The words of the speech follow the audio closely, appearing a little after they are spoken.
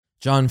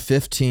John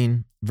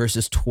 15,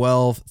 verses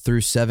 12 through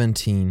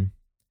 17.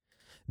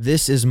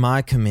 This is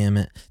my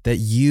commandment, that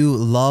you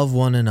love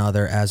one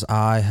another as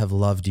I have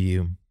loved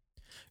you.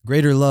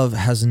 Greater love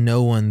has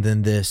no one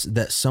than this,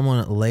 that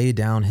someone lay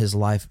down his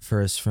life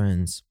for his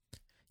friends.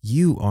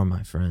 You are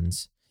my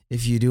friends,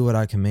 if you do what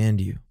I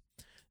command you.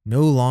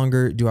 No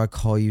longer do I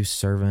call you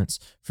servants,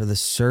 for the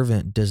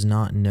servant does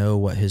not know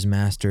what his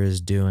master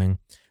is doing,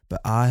 but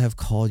I have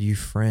called you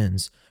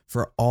friends,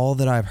 for all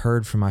that I've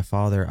heard from my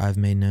Father I've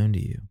made known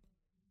to you.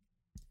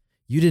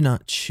 You did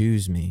not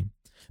choose me,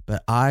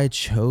 but I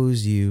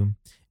chose you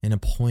and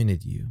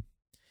appointed you,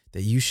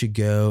 that you should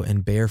go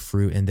and bear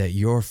fruit, and that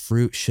your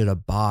fruit should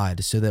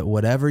abide, so that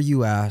whatever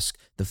you ask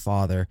the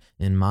Father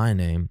in my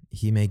name,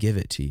 he may give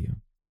it to you.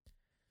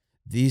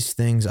 These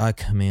things I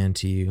command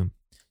to you,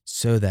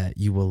 so that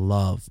you will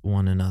love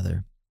one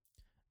another.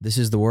 This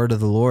is the word of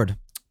the Lord.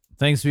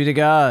 Thanks be to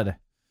God.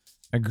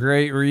 A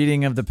great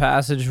reading of the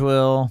passage,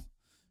 Will.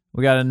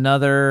 We got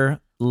another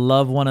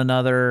love one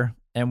another,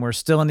 and we're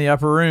still in the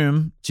upper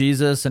room.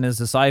 Jesus and his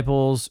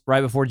disciples,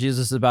 right before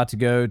Jesus is about to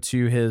go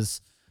to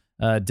his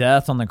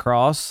death on the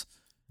cross.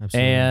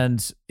 Absolutely.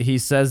 And he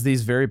says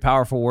these very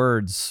powerful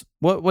words.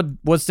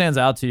 What stands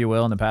out to you,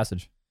 Will, in the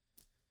passage?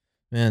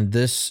 Man,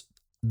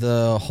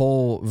 the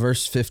whole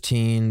verse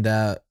 15,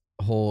 that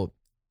whole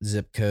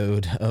zip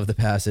code of the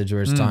passage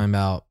where it's talking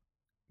about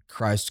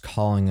Christ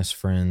calling us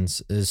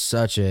friends, is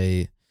such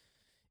a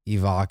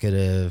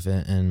evocative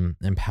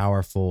and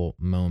powerful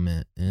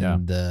moment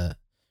in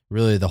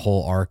really the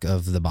whole arc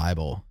of the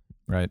Bible.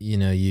 Right. You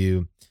know,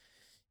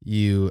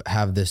 you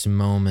have this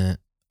moment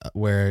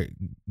where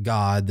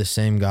God, the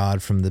same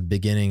God from the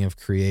beginning of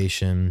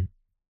creation,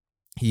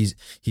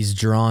 he's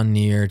drawn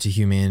near to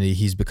humanity.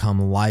 He's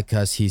become like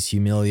us. He's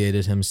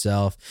humiliated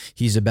himself.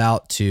 He's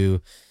about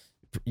to,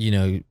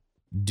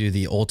 do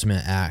the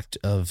ultimate act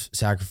of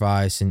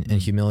sacrifice and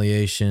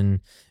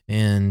humiliation.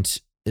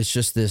 And it's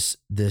just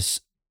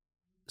this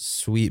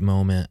sweet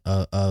moment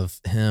of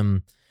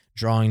him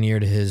drawing near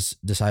to his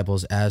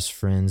disciples as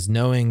friends,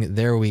 knowing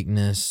their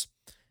weakness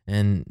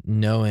and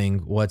knowing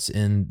what's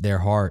in their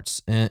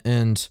hearts.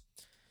 And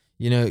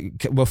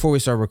before we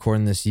start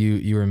recording this,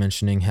 you were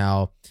mentioning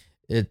how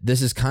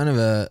this is kind of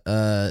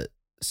a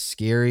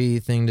scary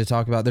thing to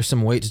talk about. There's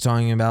some weight to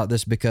talking about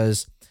this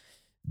because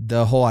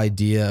the whole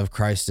idea of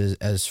Christ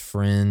as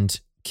friend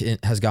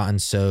has gotten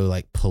so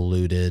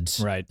polluted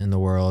in the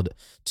world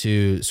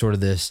to sort of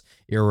this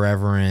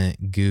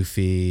irreverent,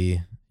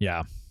 goofy.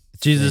 Yeah.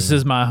 Jesus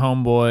is my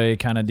homeboy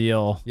kind of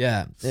deal.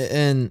 Yeah.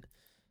 And,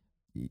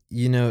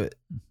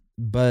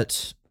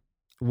 but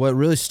what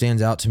really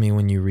stands out to me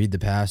when you read the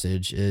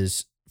passage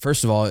is,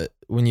 first of all,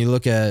 when you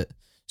look at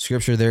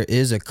Scripture, there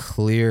is a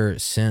clear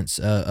sense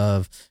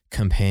of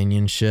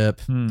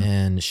companionship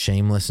and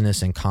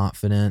shamelessness and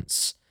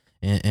confidence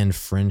and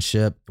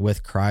friendship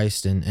with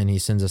Christ. And he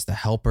sends us the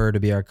helper to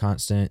be our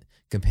constant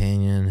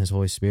companion, his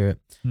Holy Spirit.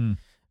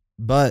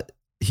 But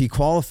he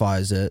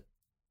qualifies it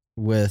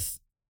with,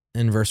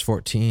 in verse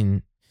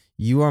 14,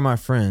 you are my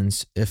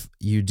friends if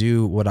you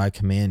do what I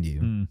command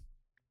you.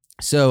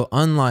 So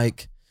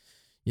unlike,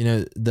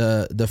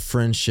 the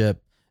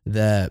friendship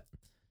that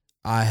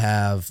I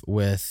have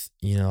with,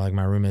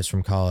 my roommates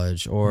from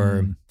college,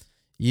 or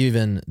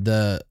even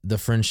the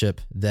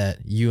friendship that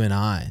you and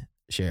I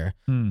share,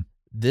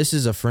 this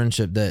is a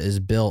friendship that is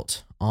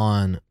built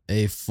on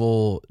a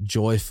full,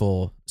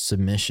 joyful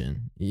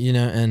submission,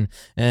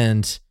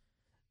 and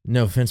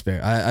no offense,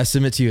 Bear, I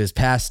submit to you as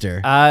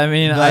pastor. I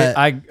mean,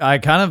 I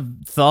kind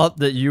of thought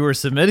that you were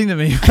submitting to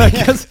me.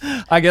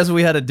 I guess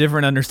we had a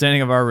different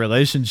understanding of our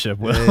relationship.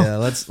 Will. Yeah,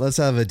 let's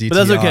have a DTR. But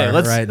that's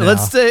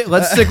okay.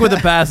 Let's stick with the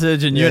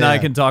passage, and you and I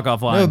can talk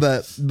offline.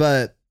 No,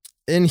 but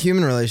in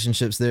human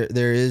relationships,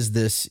 there is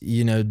this,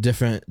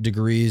 different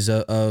degrees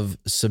of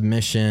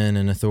submission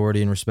and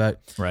authority and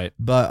respect. Right.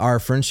 But our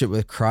friendship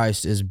with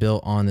Christ is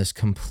built on this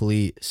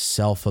complete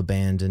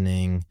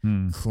self-abandoning,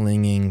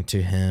 clinging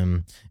to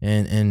him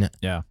and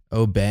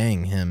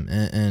obeying him,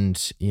 and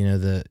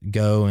the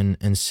go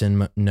and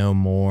sin no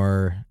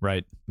more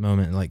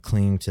moment,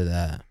 clinging to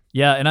that.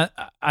 Yeah, and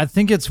I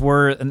think it's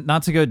worth,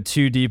 not to go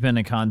too deep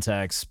into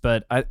context,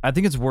 but I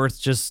think it's worth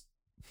just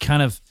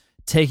kind of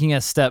taking a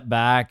step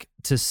back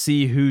to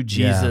see who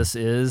Jesus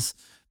is,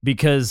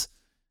 because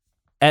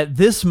at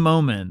this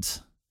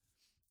moment,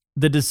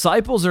 the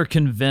disciples are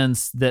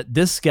convinced that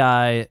this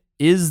guy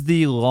is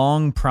the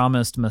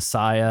long-promised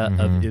Messiah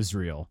of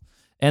Israel.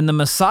 And the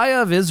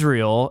Messiah of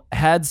Israel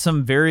had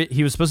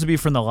he was supposed to be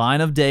from the line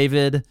of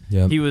David.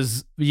 Yep. He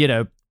was,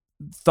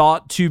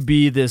 thought to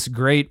be this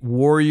great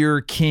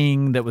warrior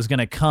king that was going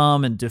to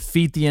come and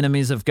defeat the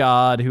enemies of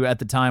God, who at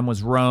the time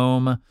was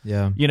Rome.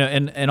 Yeah.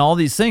 And all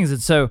these things.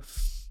 And so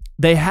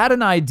they had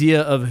an idea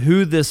of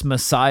who this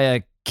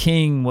Messiah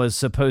king was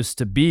supposed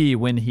to be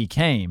when he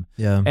came.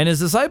 Yeah. And his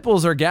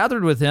disciples are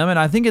gathered with him. And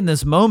I think in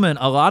this moment,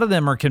 a lot of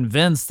them are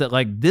convinced that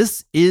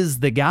this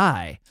is the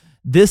guy.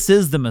 This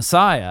is the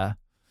Messiah.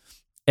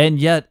 And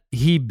yet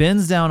he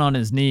bends down on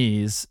his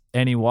knees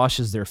and he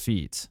washes their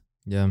feet.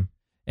 Yeah.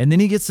 And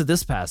then he gets to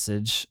this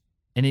passage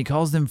and he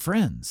calls them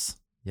friends.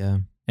 Yeah.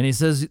 And he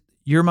says,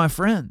 "You're my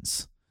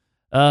friends."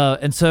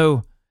 And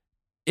so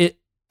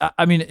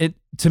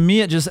to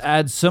me, it just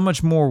adds so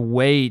much more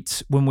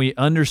weight when we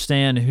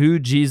understand who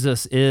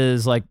Jesus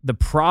is, like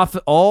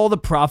all the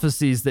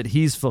prophecies that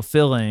he's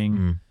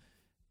fulfilling,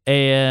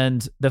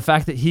 and the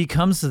fact that he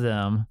comes to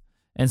them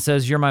and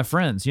says, "You're my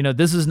friends."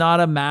 This is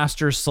not a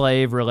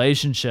master-slave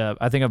relationship.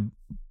 I think of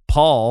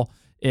Paul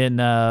in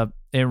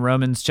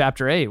Romans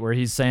chapter 8, where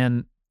he's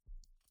saying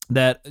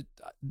that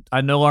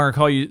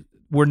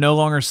we're no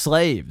longer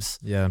slaves.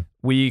 Yeah.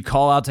 We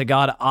call out to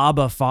God,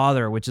 Abba,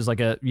 Father, which is like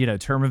a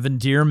term of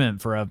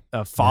endearment for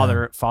a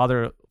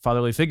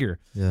fatherly figure.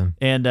 Yeah.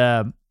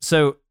 And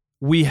so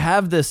we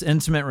have this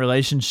intimate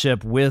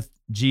relationship with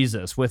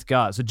Jesus, with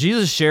God. So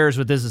Jesus shares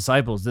with his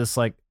disciples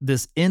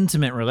this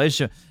intimate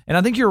relationship. And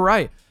I think you're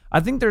right. I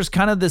think there's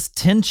kind of this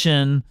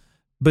tension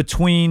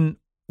between,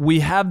 we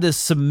have this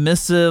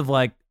submissive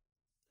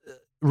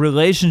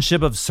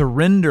relationship of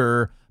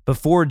surrender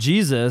before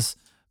Jesus,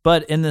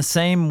 but in the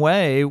same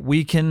way,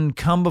 we can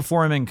come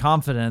before him in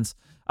confidence.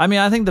 I mean,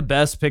 I think the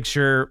best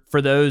picture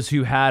for those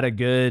who had a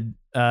good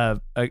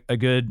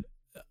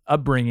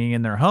upbringing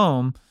in their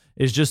home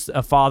is just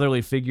a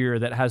fatherly figure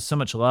that has so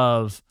much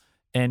love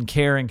and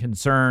care and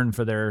concern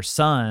for their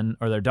son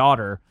or their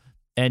daughter.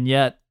 And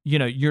yet,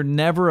 you're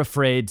never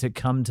afraid to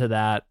come to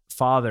that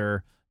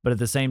father, but at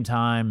the same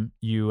time,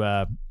 you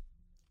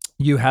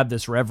have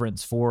this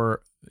reverence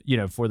for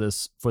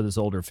this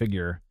older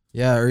figure.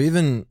 Yeah, or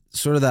even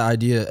sort of that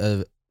idea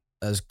of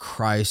as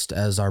Christ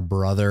as our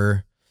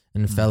brother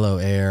and fellow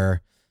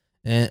heir,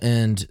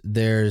 and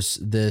there's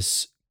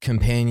this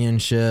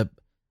companionship.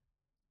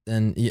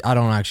 And I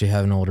don't actually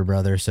have an older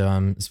brother, so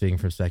I'm speaking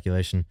from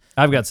speculation.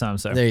 I've got some,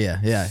 so there,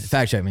 yeah,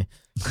 fact check me.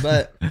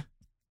 But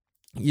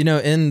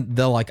in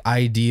the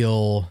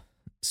ideal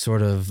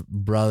sort of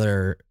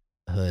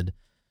brotherhood,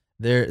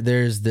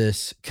 there's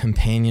this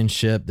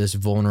companionship, this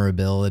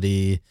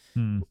vulnerability,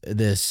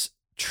 this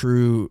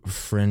true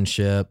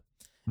friendship.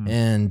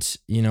 And,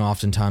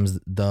 oftentimes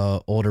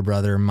the older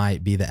brother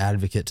might be the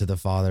advocate to the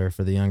father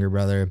for the younger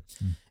brother.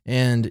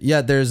 And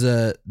yet there's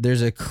a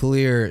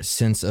clear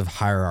sense of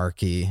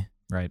hierarchy,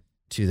 right,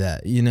 to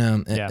that,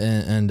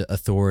 and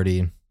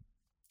authority.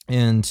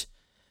 And,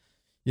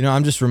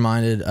 I'm just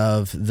reminded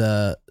of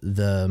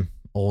the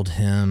old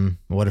hymn,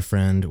 "What a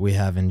Friend We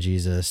Have in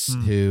Jesus,"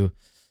 who,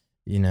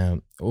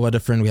 what a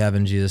friend we have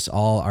in Jesus,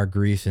 all our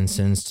grief and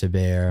sins to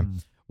bear.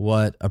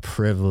 What a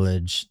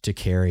privilege to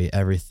carry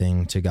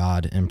everything to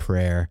God in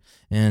prayer.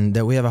 And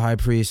that we have a high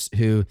priest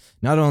who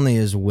not only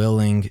is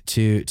willing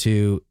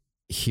to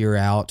hear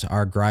out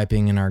our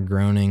griping and our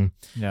groaning,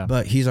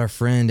 but he's our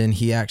friend, and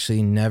he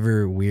actually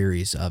never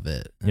wearies of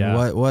it.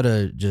 And what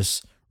a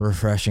just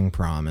refreshing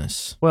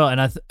promise. Well,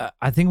 and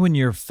I think when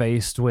you're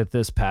faced with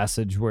this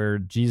passage where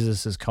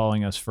Jesus is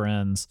calling us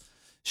friends,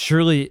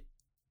 surely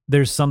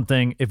there's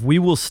something, if we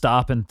will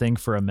stop and think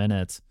for a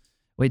minute,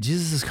 wait,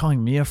 Jesus is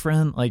calling me a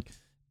friend?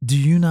 Do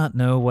you not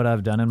know what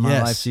I've done in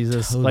my life,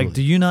 Jesus? Totally.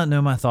 Do you not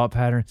know my thought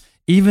pattern?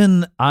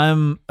 Even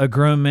I'm a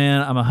grown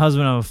man, I'm a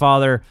husband, I'm a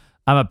father,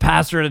 I'm a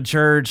pastor at a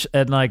church,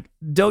 and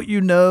don't you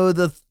know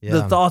the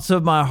thoughts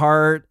of my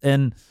heart,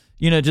 and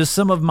just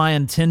some of my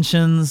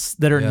intentions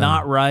that are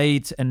not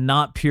right and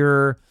not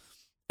pure,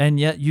 and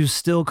yet you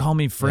still call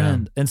me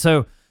friend. And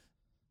so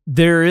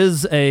there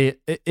is it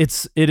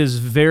is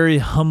very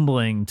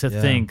humbling to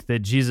think that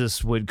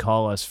Jesus would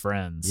call us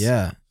friends.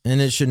 Yeah. And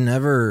it should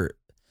never,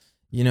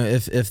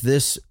 if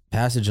this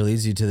passage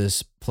leads you to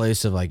this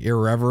place of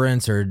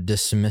irreverence or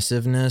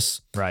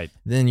dismissiveness, right,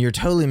 then you're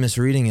totally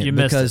misreading it,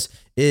 because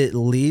it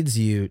leads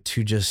you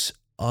to just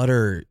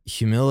utter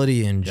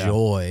humility and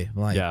joy.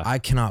 I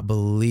cannot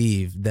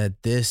believe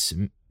that this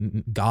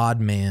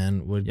God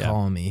man would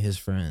call me his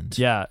friend.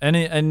 Yeah.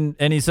 And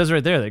he says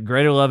right there that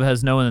greater love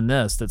has no one than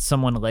this, that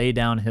someone lay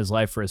down his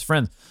life for his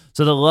friends.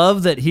 So the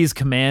love that he's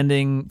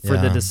commanding for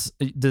the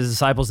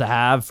disciples to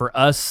have, for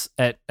us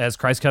as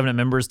Christ Covenant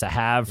members to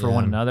have for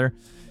one another,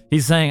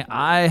 he's saying,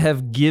 I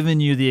have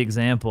given you the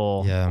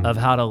example of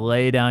how to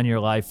lay down your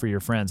life for your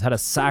friends, how to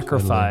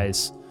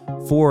sacrifice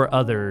for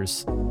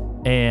others.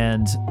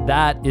 And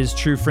that is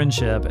true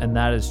friendship, and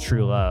that is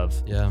true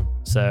love. Yeah.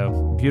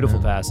 So, beautiful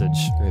passage.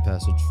 Great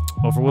passage.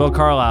 Well, for Will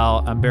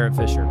Carlisle, I'm Barrett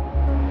Fisher.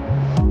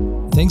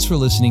 Thanks for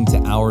listening to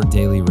Our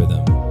Daily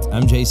Rhythm.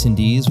 I'm Jason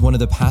Dees, one of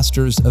the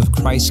pastors of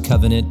Christ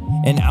Covenant,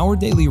 and Our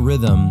Daily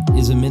Rhythm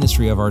is a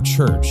ministry of our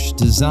church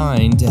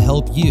designed to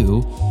help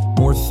you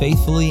more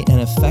faithfully and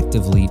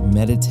effectively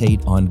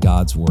meditate on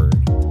God's Word.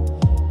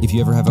 If you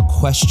ever have a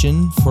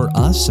question for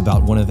us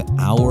about one of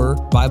our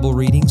Bible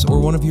readings or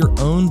one of your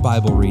own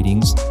Bible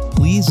readings,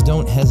 please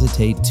don't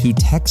hesitate to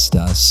text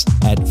us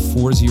at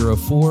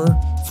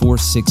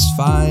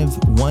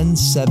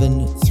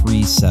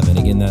 404-465-1737.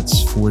 Again,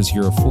 that's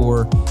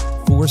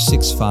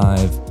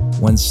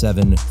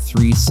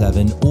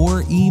 404-465-1737.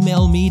 Or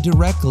email me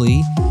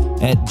directly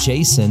at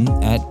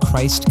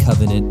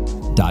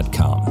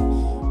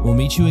jason@christcovenant.com. We'll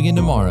meet you again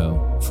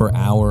tomorrow for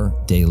Our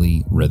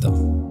Daily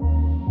Rhythm.